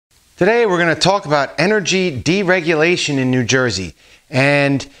Today we're going to talk about energy deregulation in New Jersey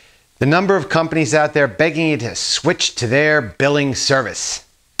and the number of companies out there begging you to switch to their billing service.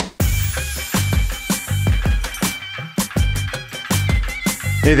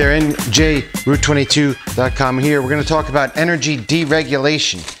 Hey there, NJRoute22.com here. We're going to talk about energy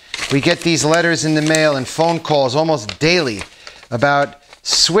deregulation. We get these letters in the mail and phone calls almost daily about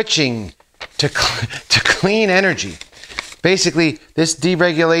switching to clean energy. Basically, this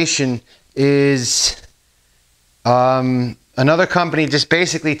deregulation is another company just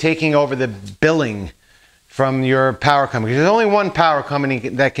basically taking over the billing from your power company. There's only one power company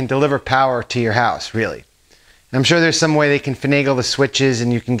that can deliver power to your house, really. I'm sure there's some way they can finagle the switches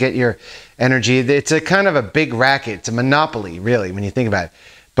and you can get your energy. It's a kind of a big racket. It's a monopoly, really, when you think about it.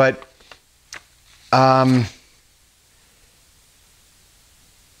 But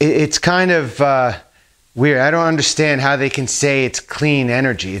it's kind of weird. I don't understand how they can say it's clean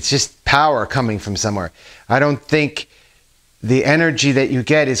energy. It's just power coming from somewhere. I don't think the energy that you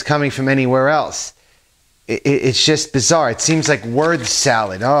get is coming from anywhere else. It's just bizarre. It seems like word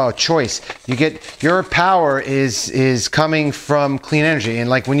salad. Oh, choice. You get your power is coming from clean energy. And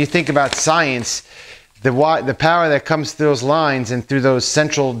like when you think about science, the power that comes through those lines and through those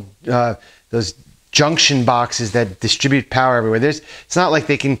central those junction boxes that distribute power everywhere. It's not like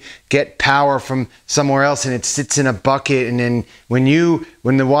they can get power from somewhere else and it sits in a bucket, and then when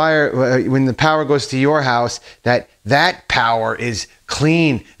the power goes to your house, that power is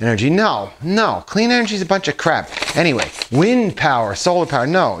clean energy. No, clean energy is a bunch of crap. Anyway, wind power, solar power.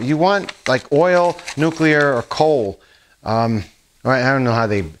 No, you want like oil, nuclear, or coal. I don't know how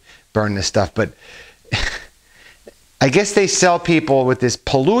they burn this stuff, but I guess they sell people with this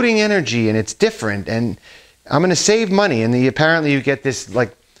polluting energy and it's different, and I'm going to save money, and apparently you get this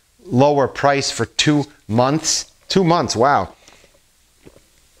like lower price for 2 months. 2 months, wow.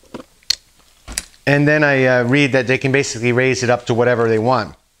 And then I read that they can basically raise it up to whatever they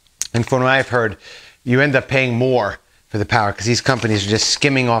want. And from what I've heard, you end up paying more for the power because these companies are just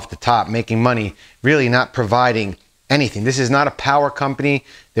skimming off the top, making money, really not providing anything. This is not a power company.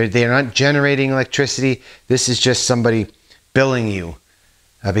 They're not generating electricity. This is just somebody billing you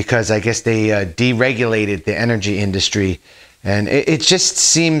because I guess they deregulated the energy industry. And it just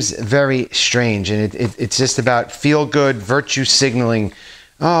seems very strange. And it's just about feel-good, virtue signaling.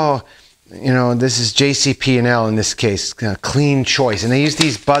 Oh, you know, this is JCP&L in this case, clean choice. And they use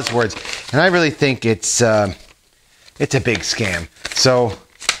these buzzwords. And I really think it's a big scam. So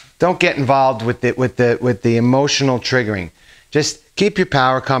don't get involved with the emotional triggering. Just keep your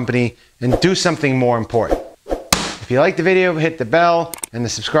power company and do something more important. If you like the video, hit the bell and the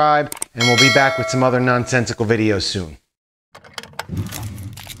subscribe, and we'll be back with some other nonsensical videos soon.